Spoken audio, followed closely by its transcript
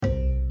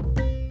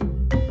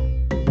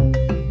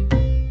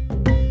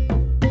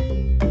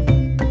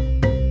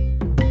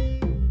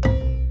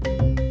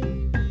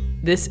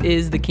This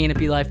is the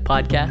Canopy Life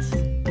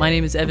podcast. My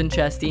name is Evan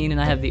Chasteen, and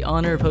I have the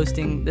honor of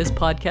hosting this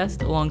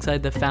podcast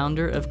alongside the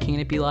founder of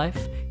Canopy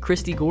Life,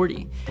 Christy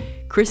Gordy.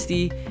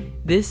 Christy,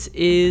 this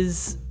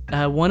is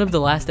one of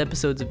the last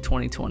episodes of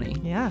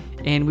 2020. Yeah.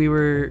 And we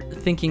were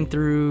thinking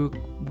through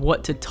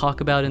what to talk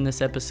about in this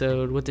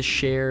episode, what to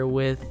share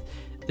with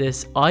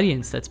this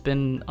audience that's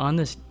been on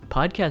this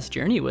podcast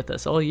journey with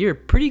us all year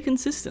pretty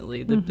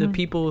consistently. The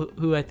people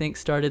who I think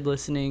started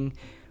listening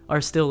are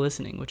still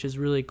listening, which is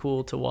really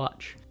cool to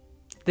watch.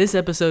 This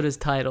episode is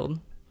titled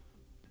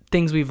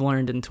Things We've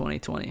Learned in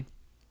 2020.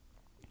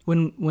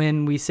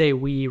 When we say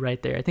we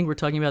right there, I think we're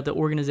talking about the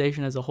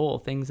organization as a whole,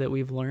 things that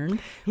we've learned.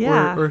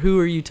 Yeah. Or who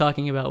are you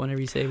talking about whenever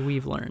you say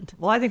we've learned?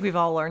 Well, I think we've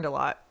all learned a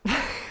lot.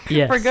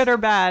 Yes. For good or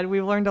bad,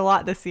 we've learned a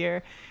lot this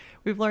year.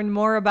 We've learned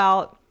more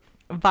about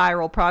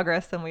viral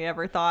progress than we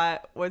ever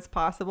thought was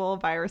possible.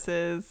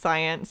 Viruses,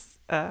 science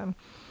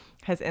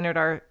has entered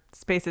our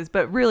spaces.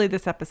 But really,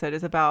 this episode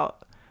is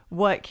about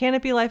what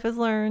Canopy Life has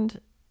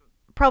learned,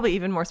 probably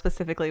even more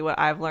specifically what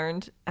I've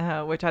learned,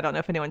 which I don't know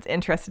if anyone's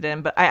interested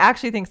in. But I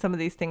actually think some of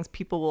these things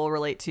people will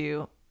relate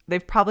to.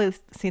 They've probably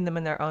seen them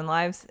in their own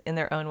lives in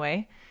their own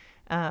way.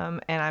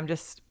 And I'm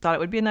just thought it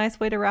would be a nice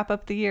way to wrap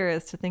up the year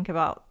is to think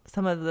about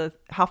some of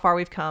how far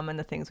we've come and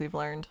the things we've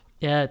learned.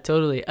 Yeah,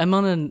 totally. I'm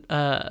on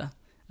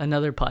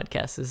another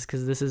podcast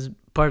because this is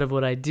part of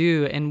what I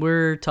do, and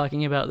we're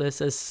talking about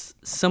this as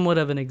somewhat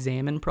of an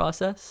examine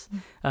process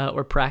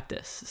or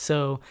practice.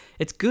 So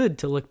it's good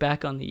to look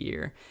back on the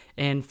year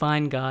and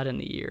find God in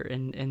the year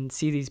and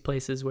see these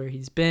places where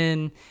he's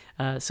been.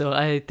 So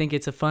I think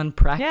it's a fun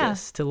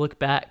practice to look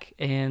back,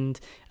 and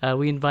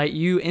we invite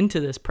you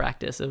into this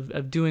practice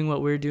of doing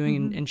what we're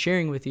doing and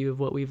sharing with you of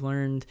what we've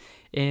learned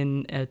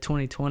in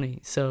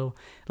 2020. So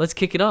let's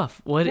kick it off.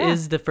 What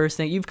is the first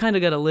thing? You've kind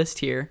of got a list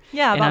here.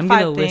 Yeah, and I'm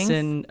going to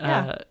listen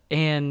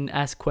and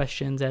ask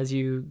questions as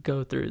you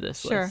go through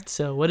this list.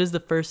 So what is the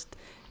first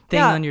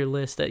thing on your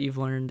list that you've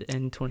learned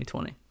in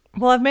 2020?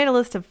 Well, I've made a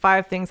list of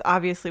 5 things.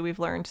 Obviously, we've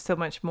learned so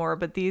much more,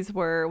 but these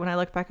were, when I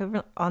look back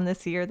on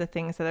this year, the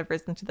things that have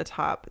risen to the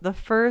top. The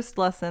first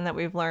lesson that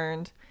we've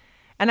learned,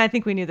 and I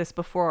think we knew this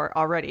before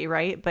already,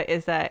 right? But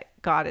is that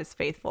God is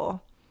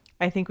faithful.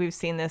 I think we've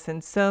seen this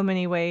in so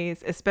many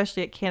ways,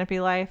 especially at Canopy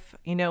Life.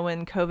 You know,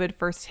 when COVID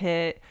first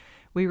hit,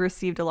 we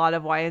received a lot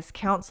of wise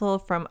counsel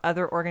from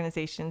other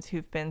organizations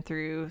who've been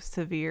through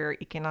severe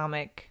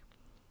economic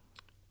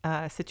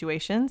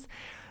situations.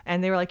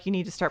 And they were like, you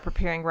need to start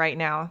preparing right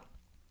now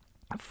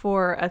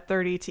for a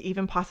 30 to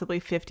even possibly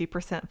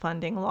 50%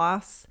 funding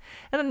loss.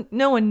 And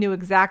no one knew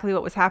exactly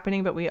what was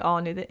happening, but we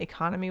all knew the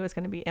economy was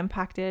going to be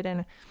impacted.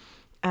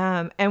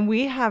 And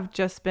we have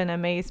just been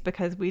amazed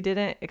because we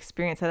didn't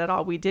experience that at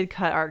all. We did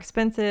cut our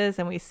expenses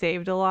and we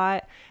saved a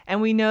lot.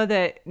 And we know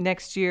that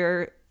next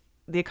year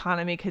the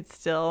economy could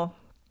still,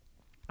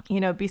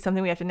 be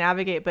something we have to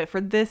navigate. But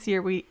for this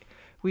year,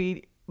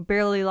 we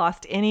barely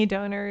lost any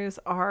donors.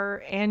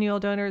 Our annual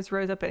donors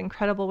rose up in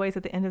incredible ways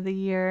at the end of the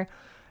year.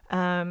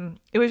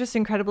 It was just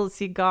incredible to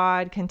see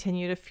God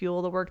continue to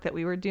fuel the work that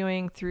we were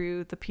doing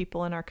through the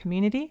people in our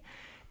community.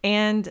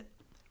 And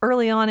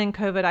early on in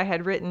COVID, I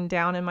had written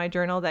down in my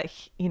journal that,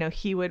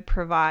 he would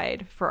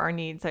provide for our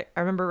needs. I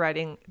remember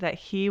writing that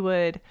he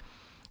would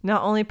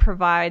not only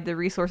provide the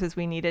resources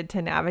we needed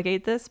to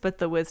navigate this, but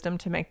the wisdom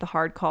to make the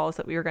hard calls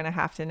that we were going to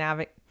have to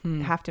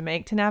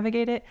make to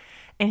navigate it.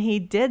 And he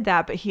did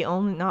that, but he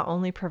not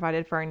only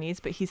provided for our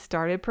needs, but he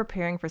started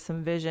preparing for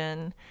some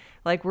vision.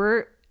 Like,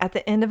 we're at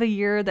the end of a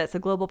year that's a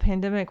global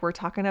pandemic. We're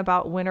talking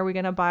about, when are we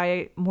going to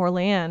buy more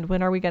land?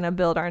 When are we going to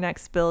build our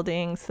next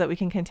building so that we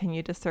can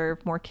continue to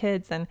serve more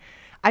kids? And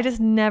I just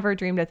never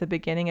dreamed at the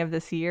beginning of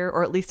this year,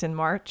 or at least in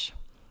March,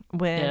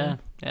 when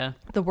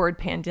the word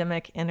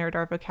pandemic entered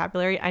our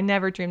vocabulary, I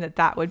never dreamed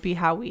that would be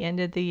how we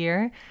ended the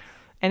year.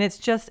 And it's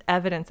just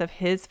evidence of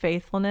his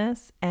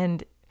faithfulness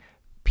and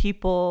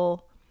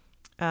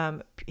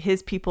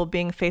his people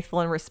being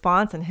faithful in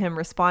response, and him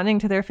responding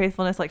to their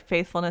faithfulness. Like,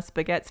 faithfulness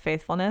begets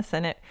faithfulness.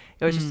 And it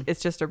was it's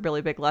just a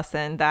really big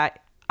lesson that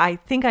I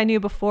think I knew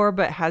before,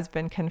 but has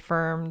been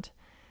confirmed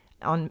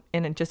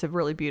in just a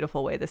really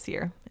beautiful way this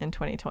year in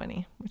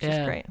 2020, which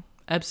is great.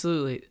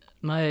 Absolutely.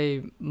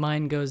 My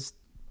mind goes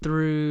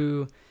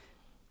through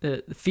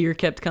the fear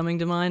kept coming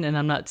to mind, and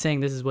I'm not saying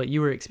this is what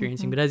you were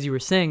experiencing, but as you were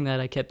saying that,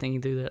 I kept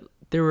thinking through that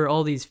there were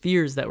all these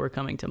fears that were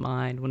coming to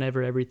mind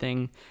whenever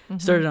everything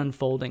started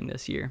unfolding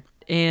this year.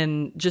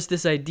 And just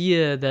this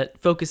idea that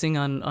focusing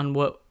on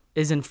what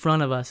is in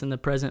front of us in the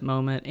present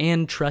moment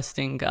and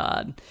trusting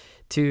God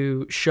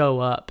to show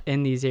up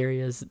in these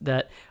areas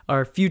that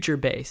are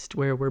future-based,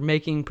 where we're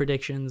making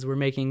predictions, we're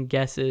making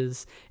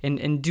guesses,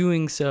 and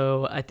doing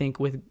so, I think,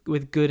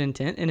 with good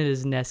intent, and it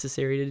is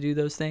necessary to do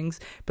those things,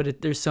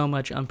 but there's so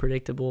much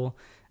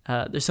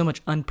there's so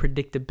much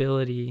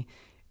unpredictability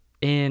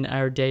in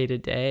our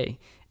day-to-day,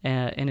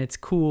 and it's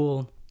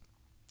cool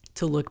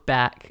to look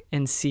back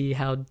and see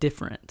how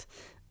different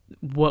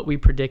what we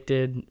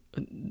predicted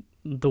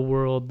the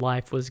world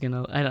life was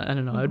gonna, I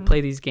don't know, I would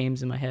play these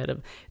games in my head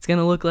of it's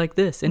gonna look like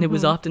this, and it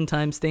was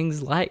oftentimes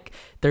things like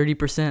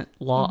 30%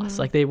 loss.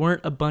 Like they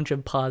weren't a bunch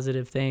of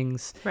positive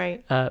things.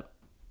 Right.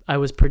 I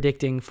was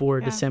predicting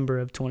for December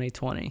of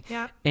 2020.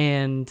 Yeah.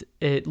 And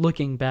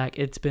looking back,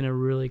 it's been a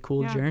really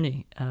cool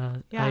journey.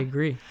 I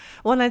agree.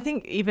 Well, and I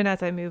think even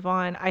as I move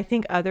on, I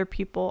think other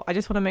people, I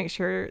just want to make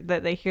sure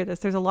that they hear this.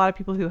 There's a lot of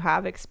people who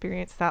have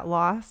experienced that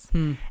loss,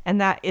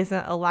 and that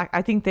isn't a lack.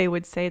 I think they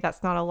would say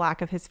that's not a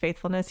lack of his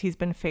faithfulness. He's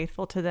been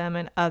faithful to them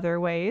in other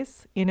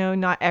ways. You know,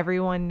 not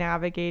everyone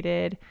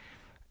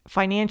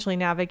financially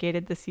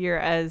navigated this year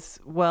as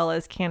well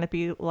as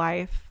Canopy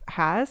Life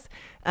has.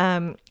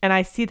 And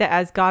I see that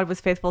as God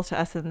was faithful to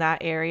us in that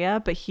area,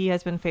 but he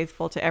has been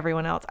faithful to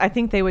everyone else. I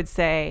think they would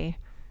say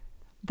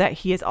that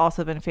he has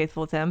also been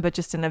faithful to them, but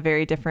just in a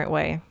very different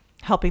way,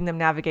 helping them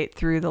navigate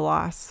through the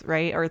loss,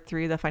 right? Or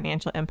through the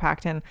financial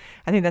impact. And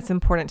I think that's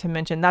important to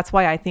mention. That's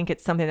why I think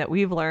it's something that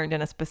we've learned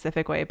in a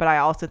specific way, but I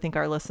also think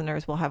our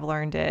listeners will have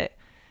learned it.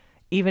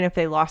 Even if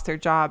they lost their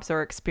jobs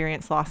or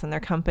experienced loss in their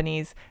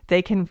companies,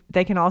 they can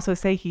also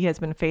say he has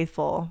been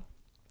faithful,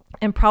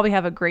 and probably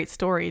have a great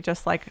story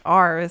just like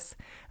ours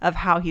of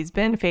how he's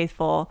been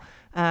faithful.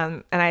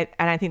 And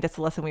I think that's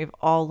a lesson we've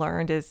all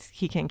learned, is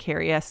he can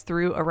carry us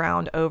through,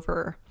 around,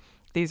 over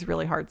these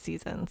really hard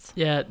seasons.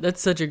 Yeah,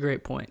 that's such a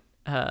great point.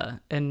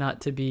 And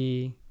not to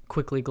be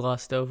quickly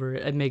glossed over.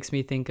 It makes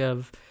me think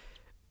of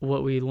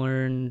what we've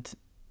learned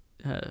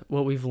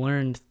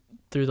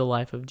through the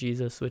life of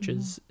Jesus, which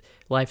is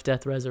life,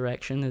 death,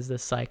 resurrection is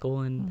this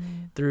cycle.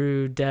 And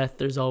through death,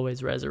 there's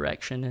always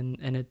resurrection,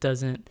 and it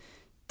doesn't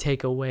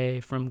take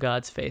away from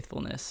God's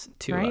faithfulness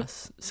to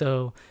us.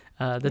 So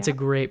that's a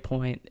great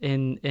point.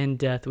 In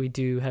death, we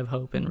do have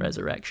hope in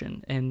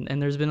resurrection.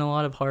 And there's been a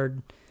lot of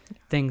hard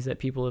things that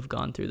people have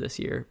gone through this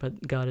year,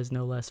 but God is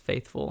no less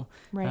faithful.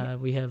 Right.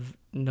 We have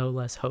no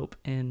less hope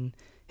in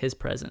his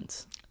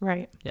presence.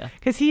 Right. Yeah.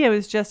 Because he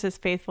was just as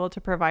faithful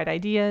to provide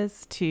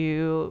ideas,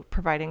 to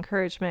provide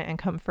encouragement and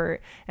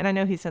comfort. And I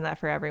know he's done that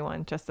for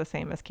everyone, just the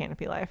same as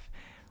Canopy Life.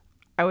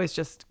 I was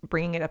just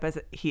bringing it up as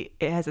it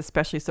has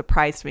especially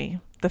surprised me.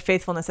 The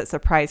faithfulness that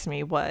surprised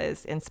me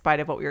was, in spite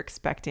of what we were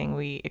expecting,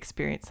 we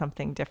experienced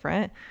something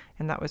different.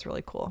 And that was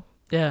really cool.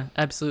 Yeah,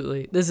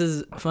 absolutely. This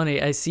is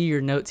funny. I see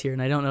your notes here,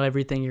 and I don't know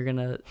everything you're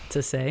going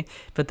to say,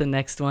 but the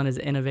next one is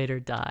innovate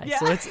or die. Yeah.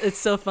 So it's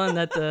so fun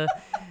that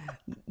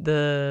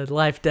the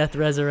life, death,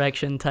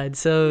 resurrection tied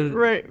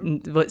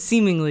what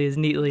seemingly is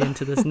neatly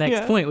into this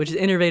next point, which is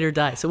innovate or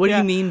die. So what do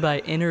you mean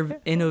by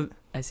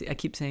I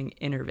keep saying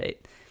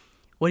innovate.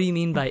 What do you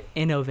mean by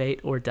innovate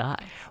or die?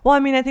 Well,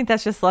 I mean, I think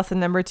that's just lesson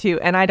number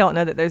 2. And I don't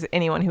know that there's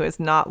anyone who has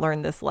not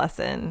learned this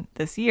lesson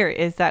this year,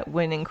 is that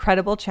when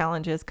incredible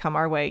challenges come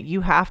our way,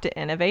 you have to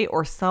innovate,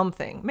 or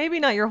something. Maybe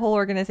not your whole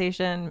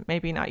organization,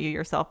 maybe not you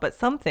yourself, but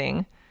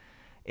something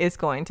is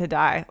going to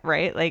die,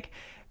 right? Like,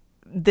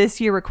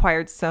 this year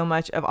required so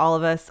much of all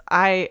of us.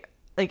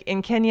 Like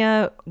in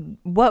Kenya,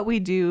 what we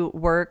do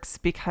works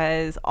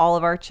because all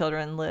of our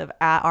children live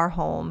at our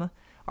home,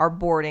 our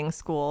boarding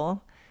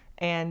school,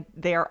 and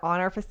they are on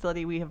our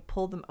facility. We have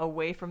pulled them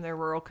away from their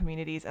rural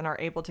communities and are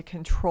able to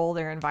control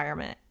their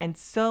environment. And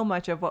so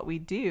much of what we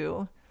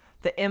do,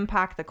 the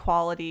impact, the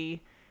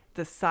quality,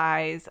 the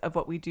size of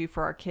what we do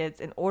for our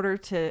kids in order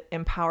to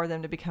empower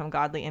them to become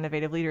godly,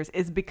 innovative leaders,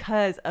 is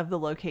because of the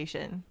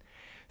location.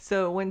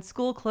 So when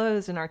school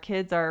closed and our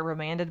kids are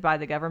remanded by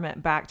the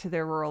government back to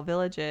their rural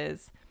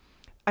villages,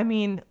 I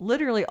mean,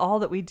 literally all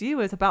that we do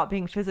is about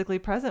being physically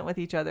present with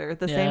each other,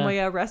 the same way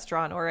a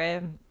restaurant or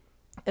a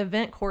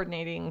event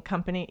coordinating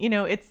company,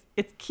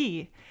 it's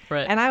key.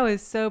 Right. And I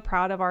was so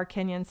proud of our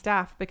Kenyan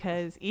staff,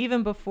 because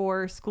even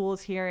before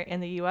schools here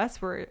in the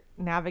US were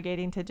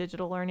navigating to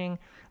digital learning,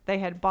 they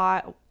had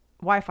bought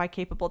Wi-Fi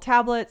capable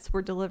tablets,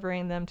 were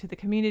delivering them to the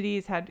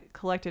communities, had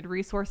collected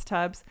resource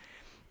tubs,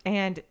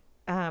 and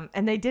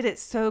they did it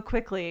so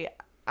quickly.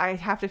 I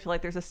have to feel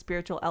like there's a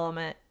spiritual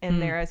element in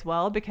there as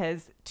well,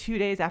 because 2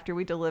 days after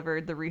we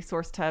delivered the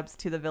resource tubs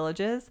to the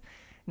villages,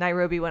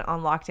 Nairobi went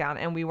on lockdown,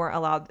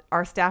 and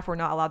our staff were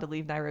not allowed to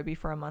leave Nairobi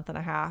for a month and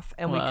a half,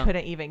 and we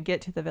couldn't even get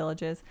to the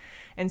villages.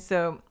 And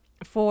so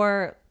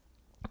for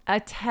a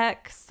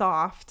tech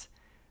soft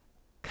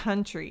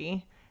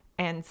country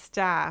and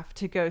staff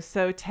to go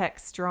so tech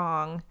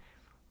strong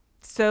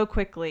so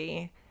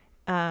quickly,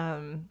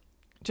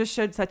 just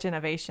showed such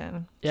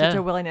innovation, such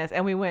a willingness.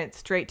 And we went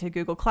straight to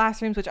Google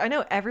Classrooms, which I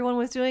know everyone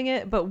was doing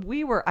it, but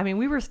we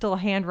were still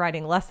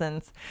handwriting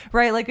lessons,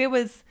 right? Like it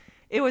was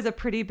a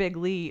pretty big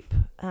leap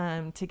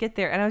to get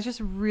there. And I was just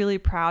really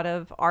proud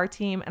of our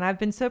team. And I've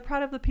been so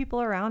proud of the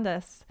people around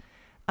us.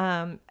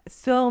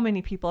 So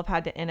many people have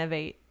had to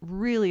innovate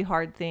really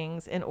hard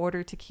things in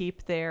order to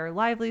keep their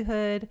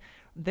livelihood,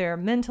 their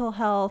mental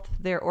health,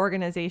 their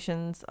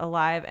organizations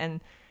alive.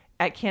 And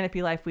at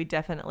Canopy Life, we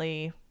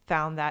definitely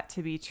found that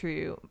to be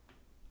true.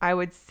 I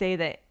would say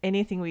that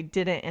anything we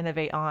didn't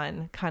innovate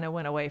on kind of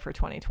went away for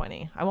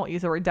 2020. I won't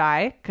use the word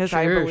die, because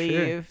I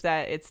believe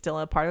that it's still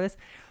a part of this.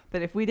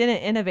 But if we didn't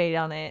innovate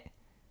on it,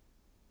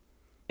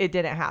 it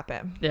didn't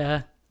happen.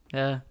 Yeah.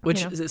 Yeah,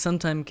 which You know?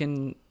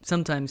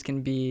 sometimes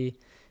can be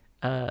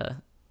a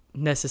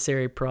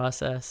necessary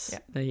process,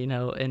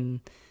 Yeah.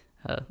 in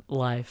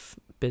life,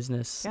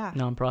 business, Yeah.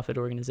 nonprofit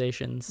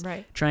organizations.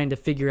 Right. Trying to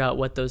figure out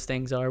what those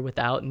things are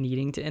without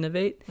needing to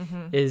innovate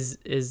Mm-hmm.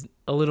 is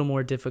a little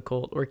more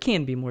difficult, or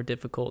can be more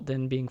difficult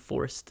than being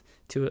forced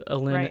to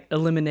Right.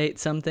 eliminate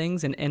some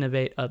things and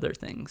innovate other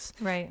things.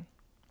 Right.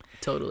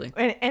 Totally.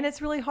 And it's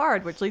really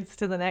hard, which leads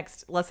to the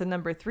next lesson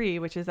number 3,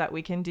 which is that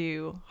we can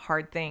do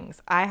hard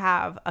things. I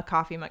have a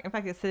coffee mug. In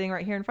fact, it's sitting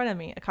right here in front of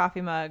me, a coffee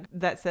mug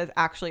that says,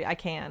 actually, I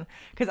can.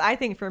 Because I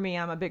think for me,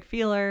 I'm a big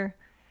feeler.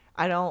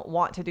 I don't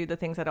want to do the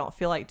things I don't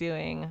feel like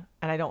doing,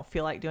 and I don't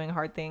feel like doing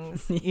hard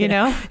things, you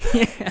know?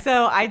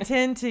 So I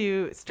tend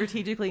to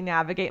strategically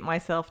navigate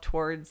myself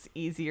towards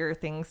easier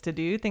things to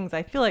do, things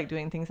I feel like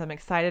doing, things I'm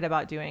excited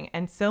about doing.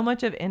 And so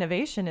much of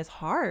innovation is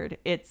hard.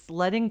 It's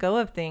letting go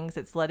of things.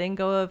 It's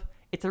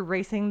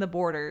erasing the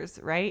borders,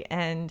 right?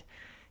 And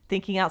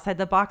thinking outside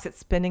the box. It's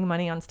spending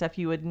money on stuff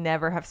you would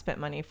never have spent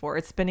money for.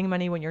 It's spending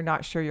money when you're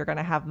not sure you're going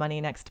to have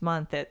money next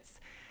month.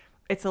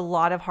 It's a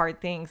lot of hard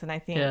things. And I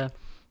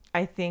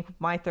think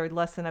my third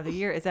lesson of the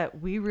year is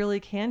that we really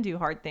can do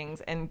hard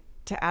things, and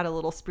to add a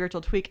little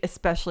spiritual tweak,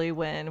 especially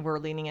when we're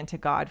leaning into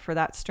God for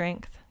that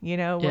strength, when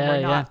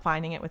we're not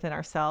finding it within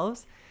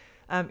ourselves.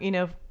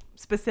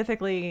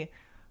 Specifically,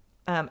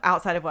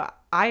 outside of what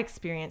I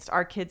experienced,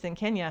 our kids in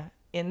Kenya,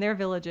 in their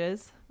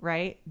villages,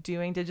 right,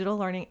 doing digital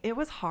learning, it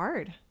was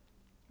hard.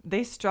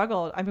 They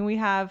struggled. I mean, we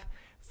have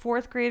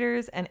 4th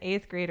graders and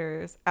 8th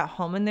graders at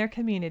home in their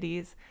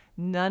communities.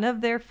 None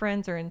of their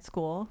friends are in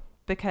school,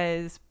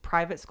 because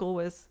public school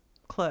was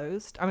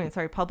closed. So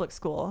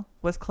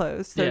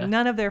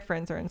none of their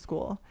friends are in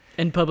school.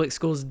 And public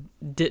schools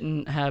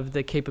didn't have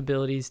the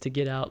capabilities to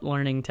get out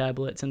learning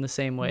tablets in the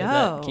same way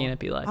that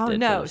Canopy Life did.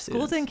 No.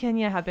 Schools in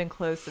Kenya have been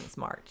closed since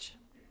March.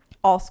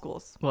 All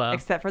schools. Wow.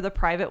 Except for the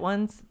private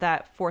ones,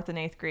 that 4th and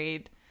 8th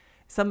grade.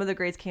 Some of the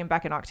grades came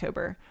back in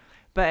October.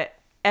 But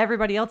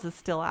everybody else is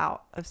still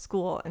out of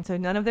school. And so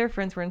none of their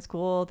friends were in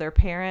school. Their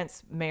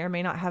parents may or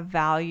may not have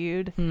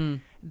valued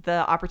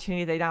the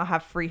opportunity. They now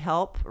have free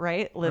help,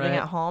 right? Living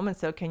at home. And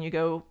so can you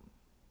go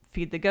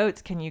feed the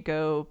goats? Can you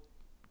go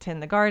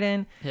tend the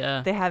garden?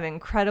 Yeah. They have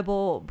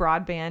incredible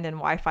broadband and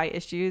Wi-Fi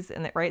issues.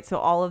 And right. So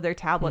all of their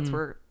tablets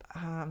were,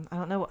 I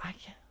don't know.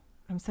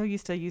 I'm so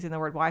used to using the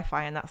word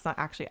Wi-Fi, and that's not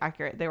actually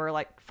accurate. They were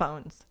like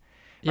phones.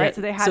 Yeah. Right.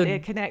 So they had to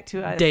connect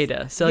to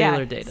us.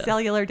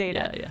 Cellular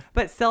data. Yeah.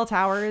 But cell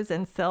towers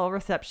and cell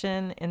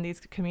reception in these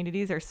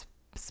communities are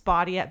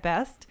spotty at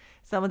best.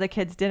 Some of the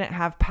kids didn't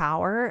have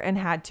power and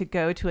had to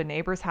go to a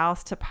neighbor's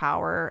house to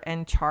power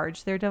and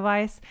charge their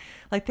device.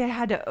 Like, they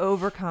had to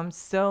overcome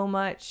so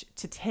much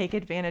to take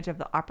advantage of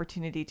the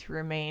opportunity to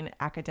remain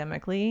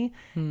academically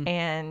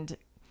and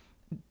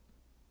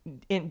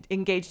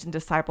engaged in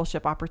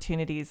discipleship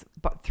opportunities,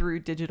 but through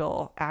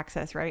digital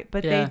access, right?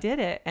 But they did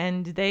it,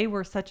 and they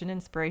were such an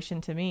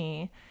inspiration to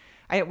me.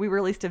 We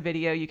released a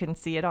video, you can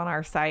see it on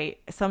our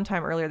site,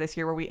 sometime earlier this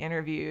year, where we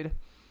interviewed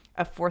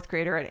a 4th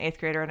grader, an 8th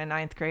grader, and a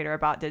 9th grader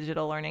about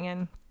digital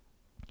learning,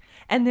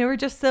 and they were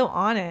just so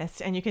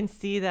honest, and you can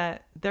see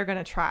that they're going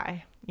to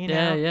try,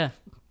 Yeah.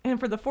 And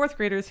for the 4th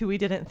graders who we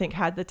didn't think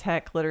had the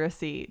tech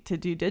literacy to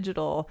do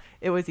digital,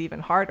 it was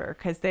even harder,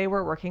 because they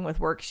were working with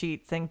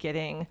worksheets and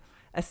getting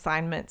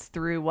assignments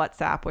through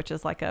WhatsApp, which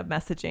is like a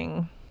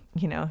messaging,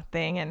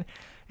 thing, and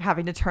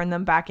having to turn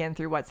them back in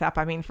through WhatsApp.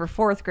 I mean, for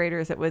 4th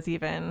graders, it was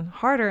even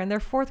harder, and they're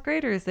 4th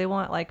graders. They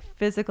want like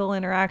physical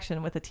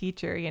interaction with a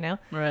teacher,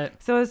 Right.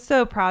 So I was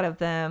so proud of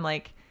them.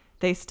 Like,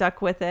 they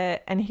stuck with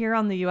it. And here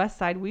on the US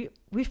side, we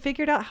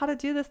figured out how to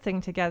do this thing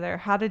together,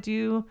 how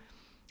to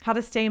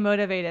stay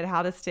motivated,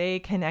 how to stay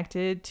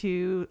connected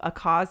to a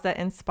cause that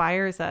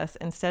inspires us,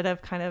 instead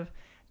of kind of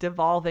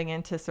devolving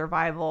into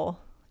survival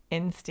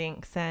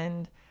instincts.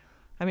 And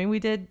I mean, we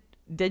did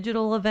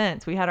digital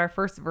events. We had our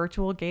first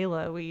virtual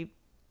gala. We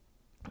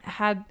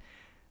had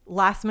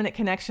last minute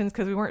connections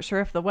because we weren't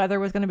sure if the weather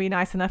was going to be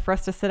nice enough for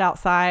us to sit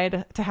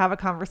outside to have a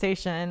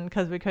conversation,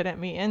 because we couldn't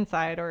meet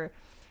inside, or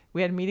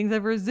we had meetings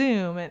over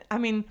Zoom. And I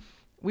mean,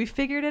 we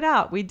figured it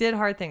out. We did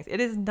hard things.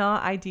 It is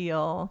not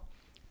ideal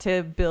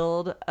to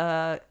build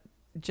a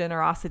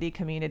generosity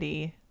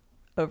community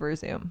over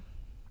Zoom.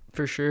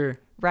 For sure.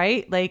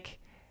 Right? Like,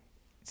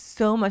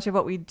 so much of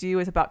what we do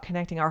is about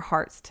connecting our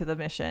hearts to the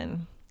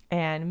mission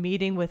and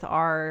meeting with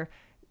our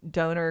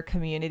donor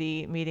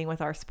community, meeting with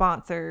our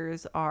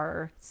sponsors,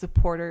 our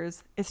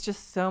supporters. It's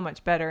just so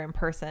much better in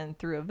person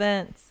through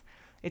events.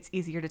 It's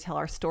easier to tell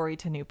our story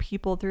to new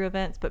people through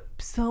events, but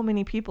so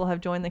many people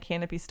have joined the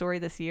Canopy story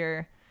this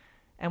year,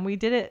 and we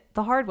did it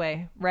the hard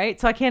way,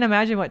 right? So I can't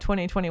imagine what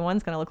 2021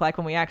 is going to look like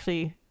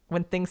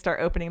when things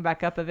start opening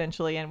back up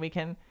eventually and we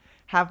can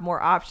have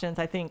more options.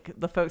 I think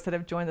the folks that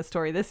have joined the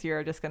story this year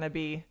are just going to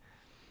be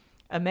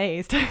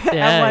amazed at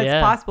Yeah, what's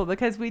yeah. possible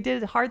because we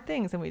did hard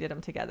things and we did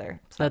them together.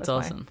 So That's that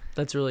was awesome.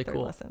 That's really third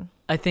cool. lesson.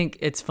 I think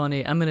it's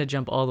funny. I'm gonna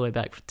jump all the way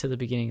back to the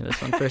beginning of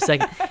this one for a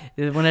second.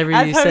 Whenever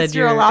As you host, said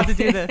you're allowed to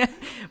do this.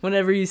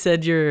 whenever you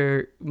said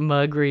your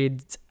mug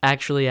reads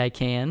 "Actually, I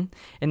can,"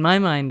 in my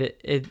mind,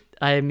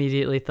 I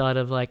immediately thought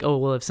of like, oh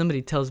well, if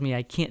somebody tells me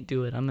I can't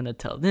do it, I'm gonna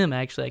tell them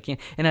actually I can.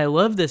 And I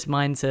love this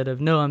mindset of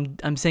no,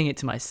 I'm saying it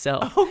to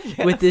myself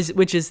with this,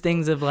 which is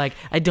things of like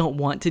I don't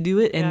want to do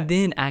it, and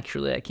then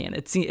actually I can.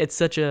 It's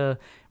such a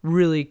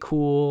really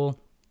cool,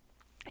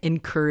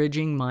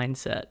 encouraging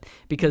mindset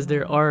because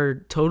there are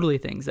totally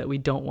things that we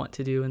don't want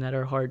to do and that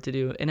are hard to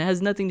do, and it has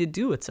nothing to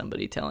do with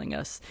somebody telling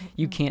us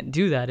you can't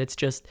do that. It's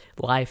just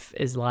life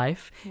is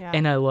life.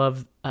 And I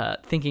love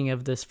thinking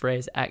of this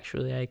phrase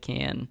 "actually I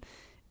can"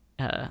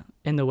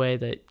 in the way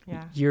that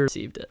you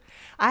received it.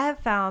 I have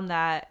found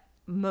that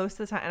most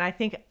of the time, and I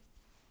think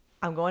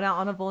I'm going out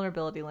on a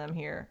vulnerability limb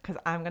here because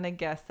I'm going to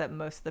guess that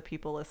most of the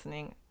people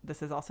listening,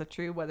 this is also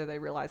true whether they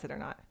realize it or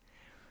not.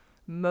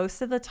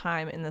 Most of the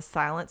time in the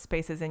silent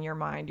spaces in your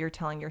mind, you're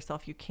telling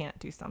yourself you can't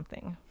do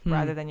something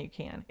rather than you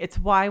can. It's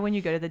why when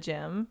you go to the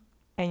gym,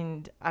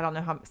 and I don't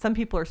know how some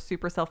people are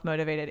super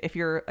self-motivated. If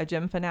you're a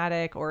gym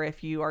fanatic or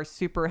if you are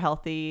super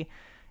healthy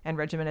and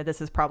regimented,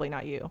 this is probably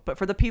not you. But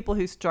for the people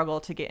who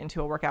struggle to get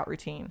into a workout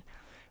routine,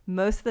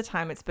 most of the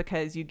time it's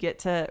because you get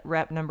to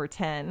rep number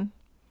 10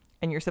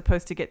 and you're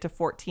supposed to get to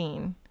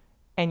 14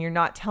 and you're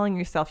not telling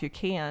yourself you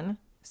can.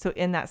 So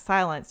in that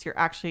silence, you're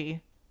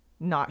actually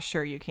not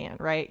sure you can,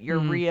 right? You're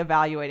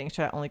reevaluating.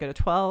 Should I only go to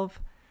 12?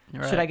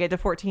 Right. Should I get to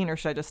 14 or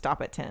should I just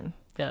stop at 10?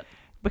 Yeah.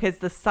 Because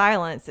the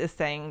silence is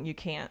saying you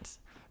can't.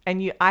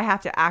 And I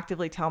have to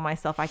actively tell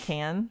myself I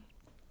can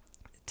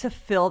to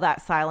fill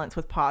that silence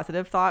with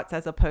positive thoughts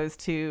as opposed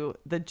to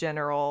the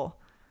general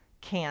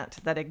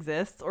can't that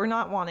exists or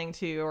not wanting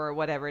to or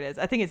whatever it is.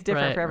 I think it's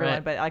different for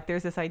everyone, but like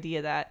there's this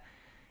idea that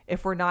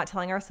if we're not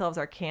telling ourselves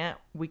our can't,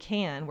 we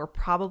can, we're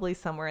probably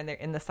somewhere in there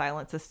in the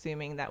silence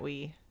assuming that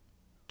we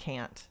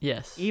can't.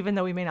 Yes. Even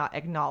though we may not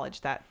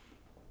acknowledge that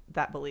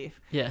belief.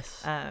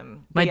 Yes.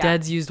 My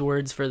dad's used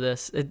words for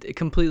this,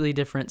 completely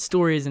different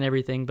stories and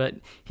everything, but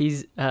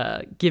he's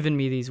given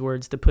me these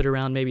words to put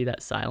around maybe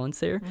that silence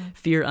there.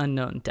 Fear,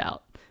 unknown,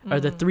 doubt are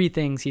the three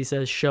things he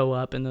says show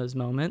up in those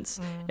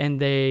moments, and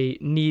they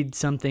need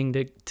something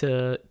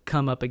to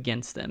come up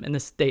against them. And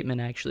the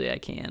statement, actually, I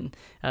can,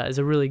 is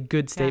a really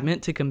good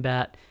statement to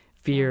combat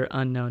fear,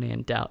 unknown,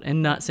 and doubt.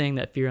 And not saying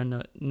that fear,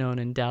 unknown,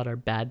 and doubt are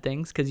bad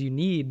things, because you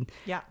need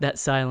that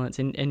silence,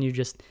 and you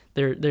just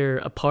they're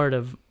a part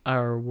of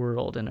our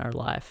world and our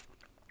life.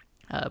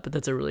 But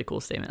that's a really cool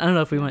statement. I don't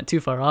know if we went too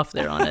far off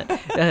there on it,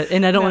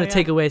 and I don't want to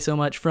take away so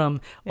much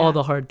from all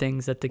the hard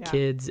things that the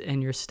kids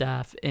and your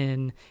staff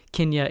in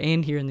Kenya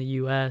and here in the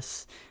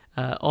U.S.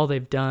 All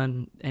they've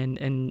done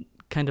and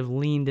kind of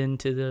leaned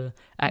into the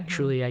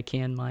actually I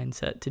can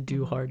mindset to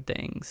do hard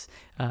things.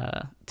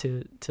 I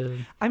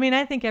mean,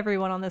 I think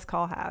everyone on this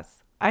call has.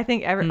 I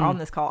think on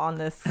this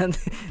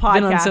podcast.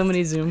 Been on so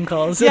many Zoom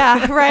calls.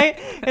 Yeah, right.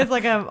 It's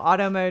like an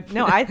auto mode.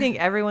 No, I think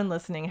everyone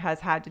listening has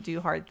had to do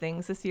hard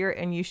things this year,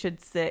 and you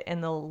should sit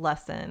in the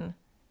lesson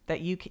that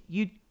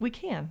we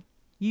can.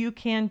 You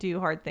can do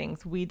hard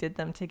things. We did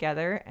them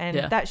together, and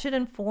that should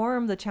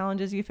inform the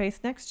challenges you face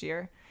next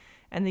year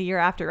and the year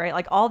after, right?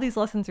 Like all these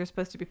lessons are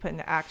supposed to be put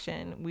into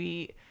action.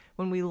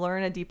 When we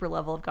learn a deeper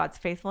level of God's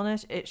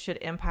faithfulness, it should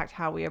impact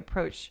how we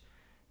approach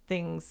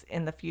things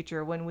in the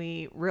future. When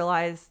we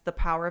realize the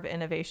power of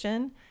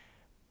innovation,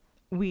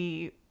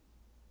 we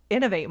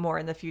innovate more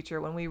in the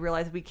future. When we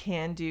realize we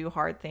can do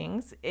hard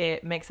things,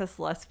 it makes us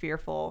less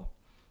fearful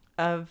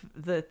of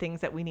the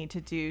things that we need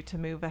to do to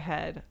move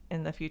ahead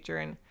in the future.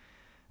 And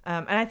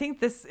I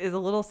think this is a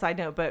little side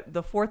note, but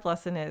the fourth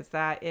lesson is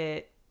that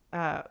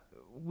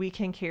we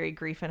can carry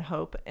grief and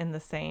hope in the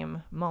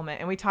same moment.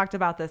 And we talked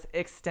about this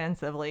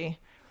extensively.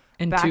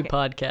 In 2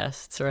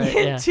 podcasts, right?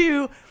 In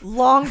 2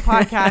 long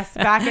podcasts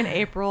back in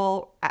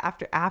April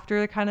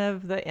after kind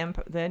of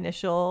the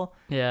initial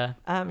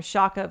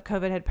shock of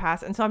COVID had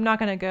passed. And so I'm not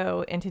going to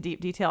go into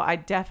deep detail. I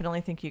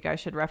definitely think you guys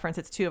should reference.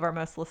 It's 2 of our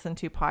most listened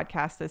to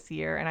podcasts this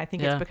year. And I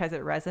think it's because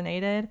it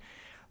resonated.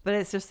 But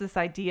it's just this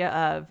idea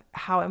of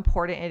how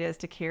important it is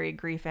to carry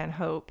grief and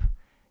hope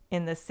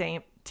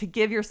to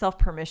give yourself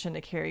permission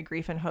to carry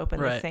grief and hope in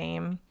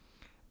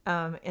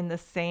the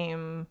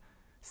same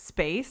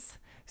space,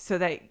 so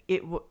that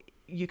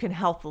you can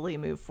healthily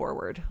move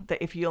forward.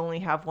 That if you only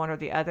have one or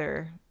the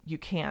other, you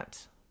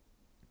can't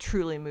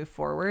truly move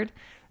forward.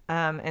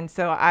 And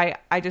so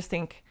I just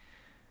think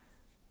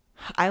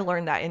I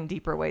learned that in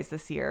deeper ways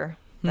this year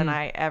than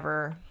I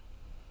ever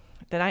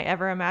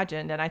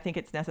imagined. And I think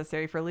it's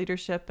necessary for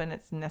leadership, and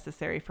it's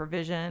necessary for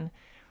vision.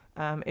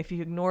 If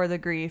you ignore the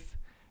grief,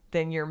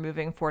 then you're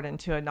moving forward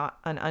into an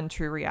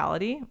untrue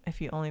reality.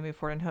 If you only move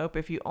forward in hope,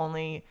 if you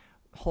only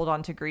hold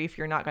on to grief,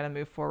 you're not going to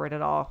move forward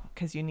at all,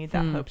 because you need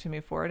that hope to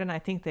move forward. And I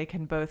think they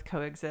can both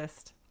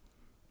coexist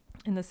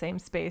in the same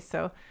space.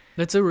 So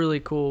that's a really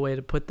cool way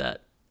to put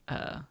that.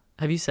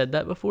 Have you said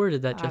that before? Or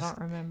did that I just?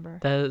 don't remember.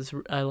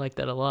 I like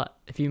that a lot.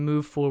 If you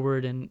move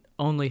forward and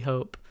only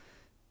hope,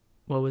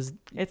 what was?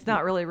 It's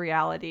not really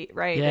reality,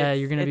 right? Yeah,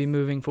 you're going to be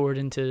moving forward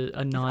into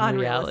a non-reality.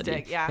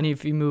 Unrealistic, yeah. And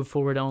if you move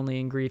forward only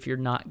in grief, you're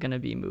not going to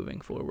be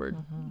moving forward.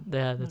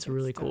 Yeah, that's a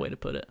really cool way to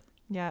put it.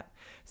 Yeah.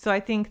 So I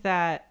think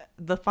that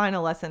the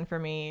final lesson for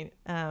me,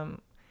 and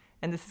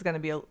this is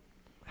going to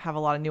have a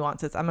lot of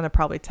nuances. I'm going to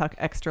probably tuck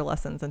extra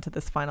lessons into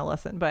this final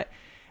lesson, but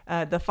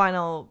the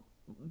final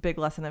big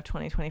lesson of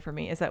 2020 for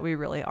me is that we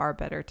really are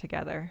better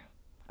together.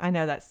 I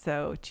know that's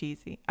so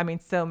cheesy. I mean,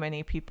 so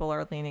many people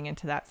are leaning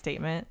into that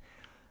statement.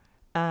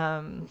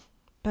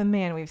 But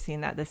man, we've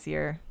seen that this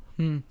year.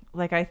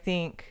 Like, I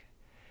think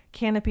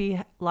Canopy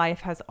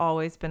Life has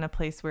always been a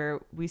place where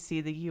we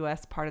see the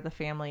U.S. part of the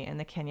family and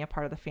the Kenya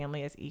part of the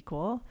family as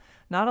equal.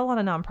 Not a lot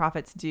of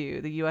nonprofits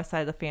do. The U.S.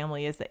 side of the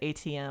family is the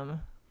ATM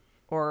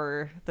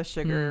or the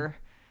sugar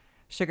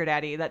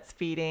daddy that's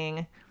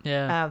feeding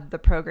the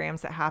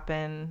programs that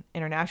happen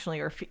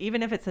internationally, or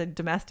even if it's a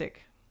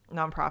domestic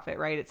nonprofit,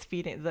 right? It's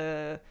feeding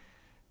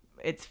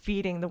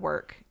the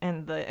work,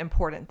 and the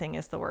important thing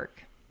is the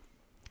work.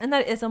 And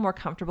that is a more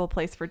comfortable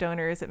place for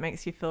donors. It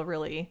makes you feel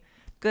really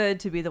good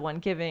to be the one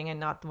giving and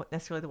not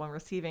necessarily the one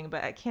receiving.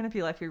 But at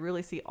Canopy Life, we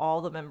really see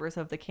all the members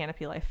of the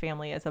Canopy Life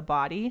family as a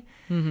body.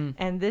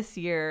 And this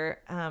year,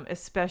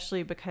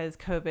 especially because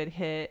COVID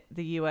hit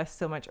the U.S.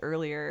 so much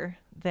earlier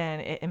than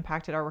it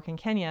impacted our work in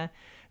Kenya,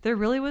 there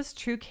really was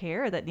true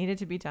care that needed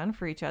to be done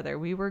for each other.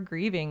 We were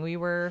grieving. We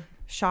were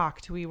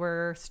shocked. We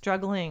were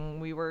struggling.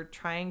 We were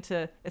trying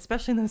to,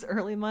 especially in those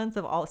early months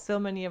of so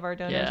many of our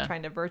donors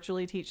trying to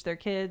virtually teach their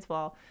kids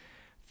while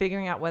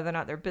figuring out whether or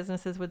not their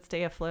businesses would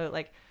stay afloat.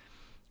 Like,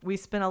 we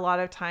spent a lot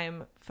of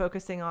time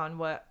focusing on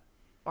what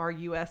our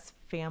U.S.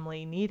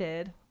 family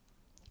needed,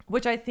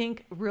 which I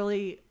think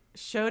really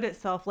showed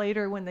itself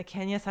later when the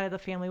Kenya side of the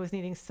family was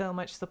needing so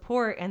much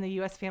support, and the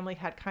U.S. family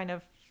had kind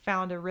of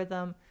found a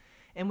rhythm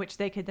in which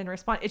they could then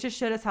respond. It just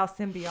showed us how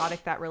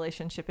symbiotic that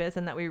relationship is,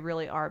 and that we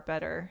really are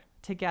better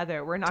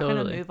together. We're not going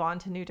to move on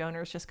to new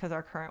donors just because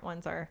our current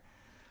ones are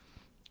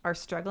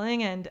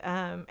struggling.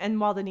 And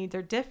while the needs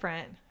are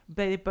different,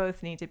 they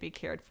both need to be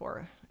cared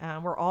for.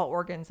 We're all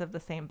organs of the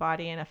same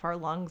body. And if our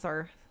lungs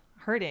are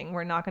hurting,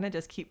 we're not going to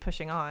just keep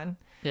pushing on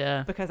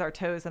because our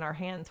toes and our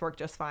hands work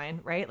just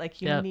fine, right?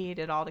 Like, you need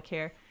it all to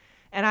care.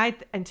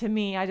 And to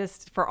me, I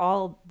just, for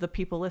all the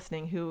people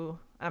listening, who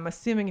I'm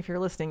assuming if you're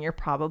listening, you're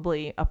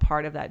probably a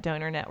part of that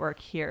donor network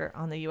here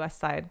on the U.S.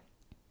 side.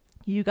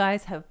 You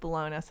guys have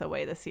blown us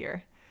away this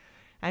year.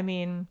 I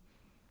mean,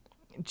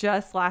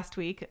 just last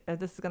week,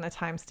 this is going to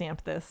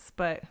timestamp this,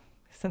 but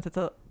since it's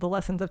the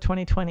lessons of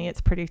 2020,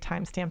 it's pretty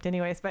time-stamped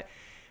anyways. But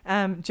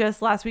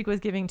just last week was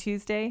Giving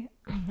Tuesday,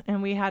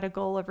 and we had a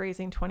goal of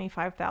raising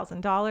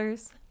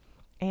 $25,000.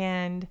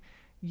 And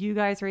you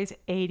guys raised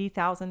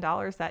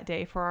 $80,000 that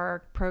day for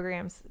our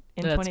programs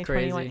in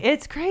 2021. Crazy.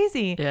 It's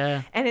crazy.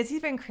 Yeah. And it's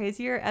even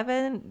crazier,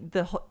 Evan,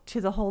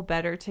 to the whole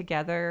Better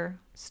Together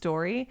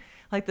story.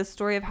 Like, the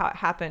story of how it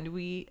happened.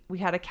 We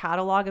had a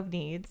catalog of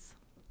needs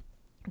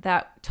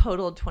that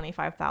totaled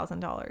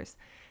 $25,000.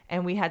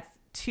 And we had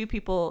two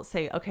people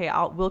say, okay,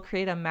 we'll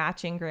create a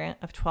matching grant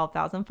of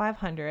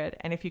 $12,500.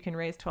 And if you can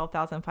raise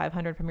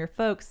 $12,500 from your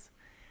folks,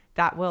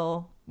 that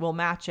we'll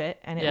match it,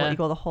 and it will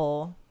equal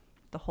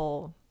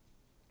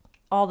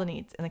all the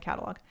needs in the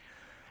catalog.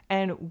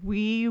 And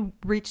we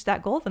reached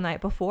that goal the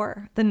night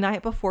before. The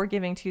night before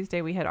Giving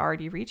Tuesday, we had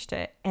already reached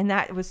it. And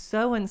that was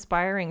so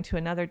inspiring to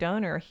another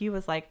donor. He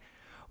was like,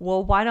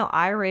 well, why don't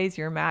I raise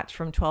your match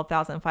from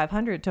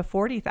 $12,500 to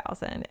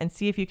 $40,000 and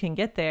see if you can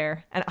get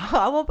there? And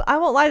I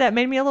won't lie, that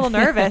made me a little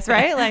nervous,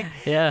 right? Like,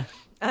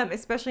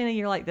 especially in a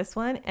year like this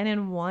one. And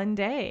in one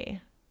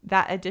day,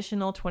 that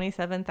additional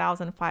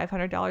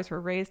 $27,500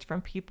 were raised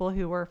from people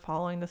who were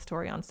following the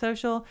story on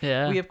social.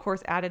 We, of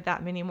course, added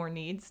that many more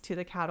needs to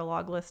the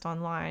catalog list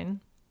online.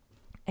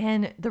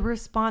 And the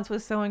response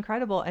was so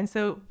incredible. And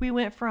so we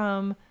went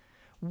from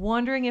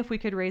wondering if we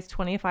could raise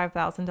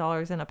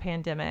 $25,000 in a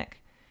pandemic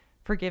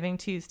for Giving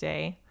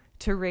Tuesday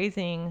to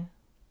raising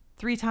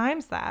 3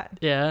 times that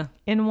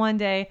in one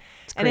day.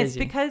 And it's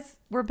because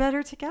we're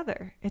better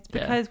together. It's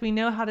because we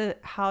know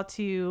how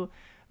to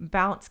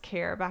bounce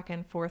care back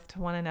and forth to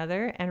one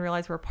another and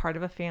realize we're part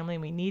of a family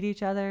and we need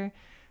each other.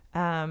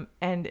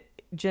 And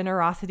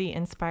generosity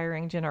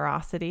inspiring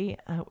generosity.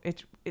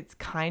 It's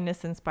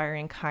kindness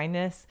inspiring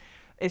kindness.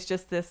 It's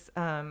just this,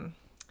 I'm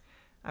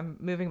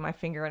moving my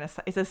finger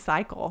it's a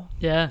cycle.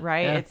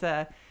 Right.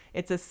 Yeah.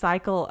 It's a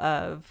cycle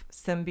of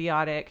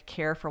symbiotic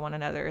care for one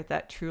another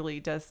that truly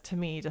does, to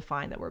me,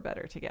 define that we're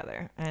better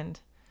together. And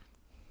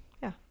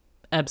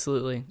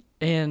absolutely.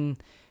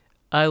 And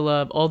I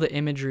love all the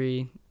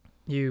imagery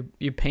you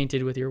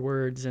painted with your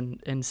words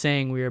and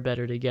saying we are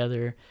better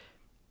together.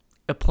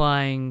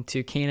 Applying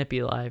to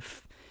Canopy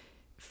Life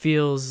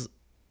feels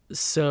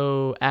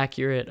so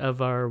accurate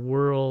of our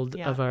world,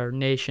 of our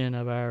nation,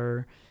 of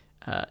our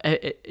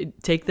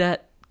take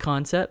that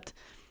concept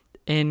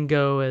and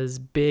go as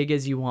big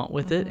as you want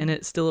with it, and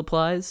it still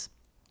applies.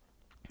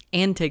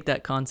 and take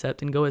that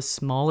concept and go as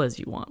small as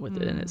you want with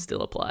it, and it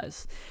still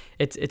applies.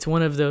 It's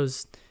one of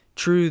those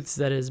truths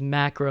that is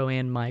macro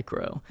and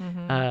micro,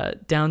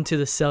 down to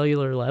the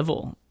cellular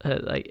level.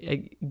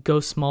 Go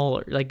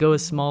smaller, go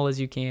as small as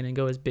you can and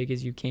go as big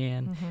as you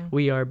can.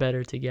 We are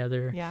better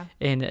together. Yeah.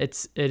 And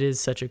it is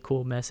such a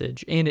cool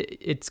message, and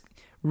it's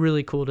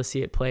really cool to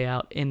see it play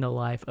out in the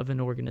life of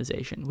an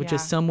organization, which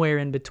is somewhere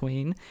in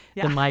between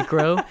the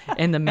micro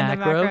and the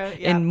macro,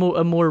 and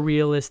a more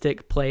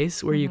realistic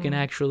place where you can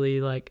actually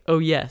oh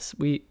yes,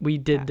 we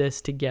did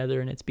this together,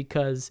 and it's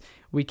because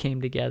we came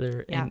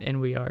together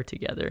and we are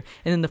together.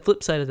 And then the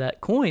flip side of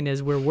that coin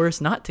is we're worse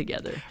not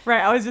together.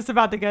 Right. I was just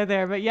about to go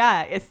there, but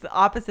it's the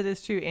opposite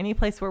is true. Any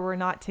place where we're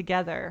not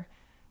together,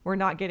 we're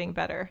not getting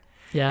better.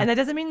 Yeah. And that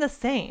doesn't mean the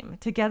same.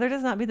 Together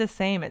does not be the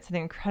same. It's an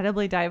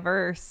incredibly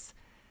diverse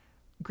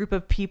group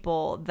of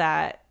people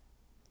that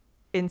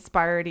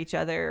inspired each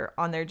other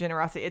on their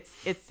generosity.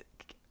 It's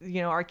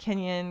our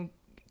Kenyan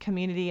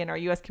community and our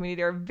U.S.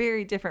 community are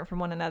very different from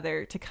one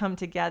another to come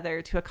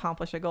together to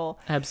accomplish a goal.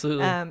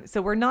 Absolutely.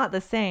 So we're not the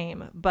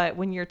same, but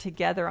when you're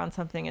together on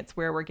something, it's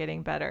where we're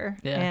getting better.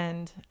 Yeah.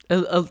 And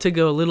to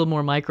go a little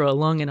more micro, a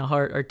lung and a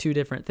heart are two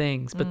different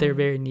things, but they're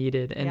very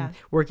needed, and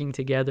working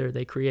together,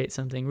 they create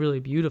something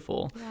really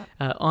beautiful.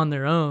 On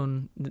their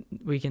own,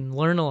 we can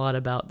learn a lot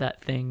about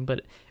that thing,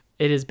 but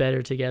it is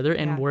better together,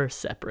 and we're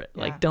separate.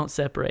 Don't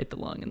separate the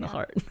lung and the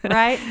heart.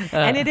 Right.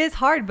 And it is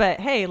hard,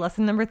 but hey,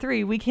 lesson number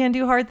 3, we can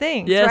do hard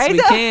things. Yes, right? we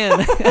can.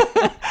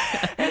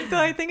 And so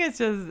I think it's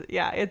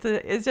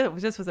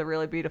just was a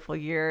really beautiful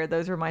year.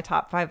 Those were my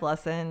top 5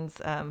 lessons.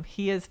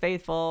 He is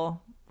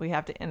faithful. We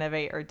have to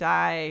innovate or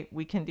die.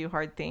 We can do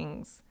hard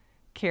things,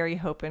 carry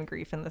hope and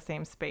grief in the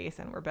same space,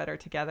 and we're better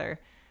together.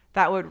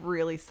 That would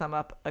really sum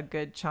up a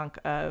good chunk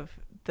of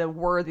the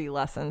worthy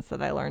lessons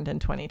that I learned in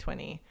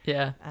 2020.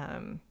 Yeah.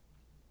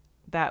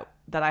 That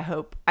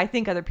I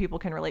think other people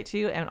can relate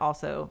to, and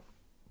also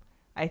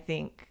I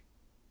think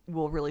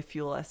will really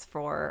fuel us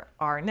for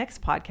our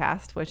next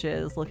podcast, which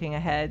is looking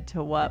ahead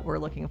to what we're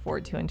looking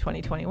forward to in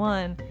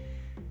 2021.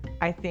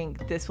 I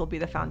think this will be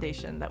the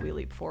foundation that we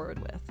leap forward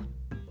with.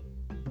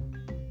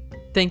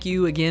 Thank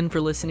you again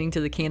for listening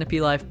to the Canopy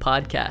Life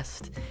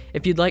podcast.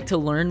 If you'd like to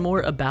learn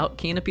more about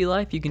Canopy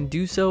Life, you can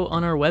do so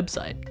on our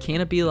website,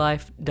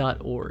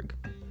 canopylife.org.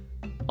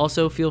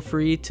 Also, feel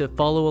free to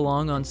follow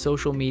along on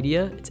social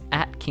media. It's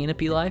at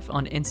Canopy Life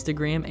on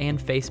Instagram and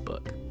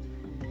Facebook.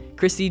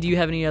 Christy, do you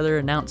have any other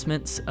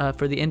announcements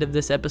for the end of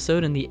this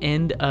episode and the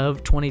end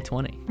of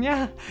 2020?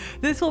 Yeah,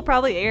 this will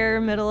probably air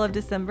middle of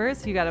December,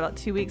 so you got about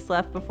 2 weeks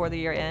left before the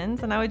year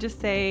ends. And I would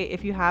just say,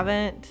 if you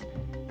haven't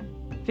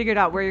figured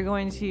out where you're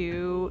going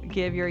to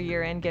give your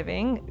year-end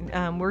giving,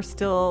 we're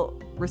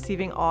still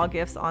receiving all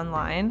gifts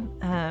online.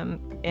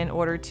 In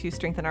order to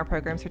strengthen our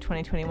programs for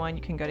 2021,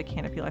 you can go to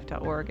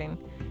canopylife.org and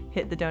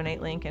hit the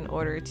donate link in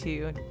order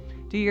to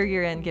do your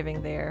year-end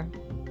giving there.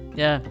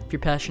 Yeah, if you're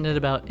passionate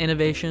about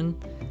innovation,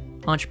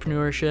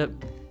 entrepreneurship,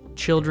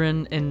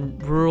 children in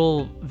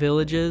rural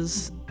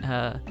villages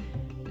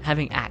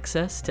having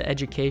access to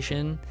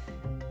education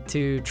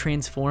to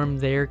transform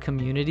their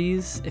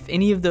communities, if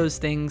any of those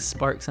things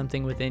spark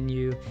something within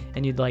you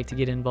and you'd like to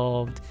get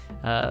involved,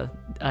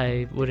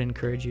 I would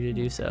encourage you to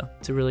do so.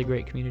 It's a really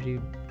great community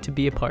to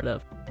be a part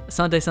of.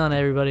 Asante sana,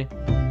 everybody.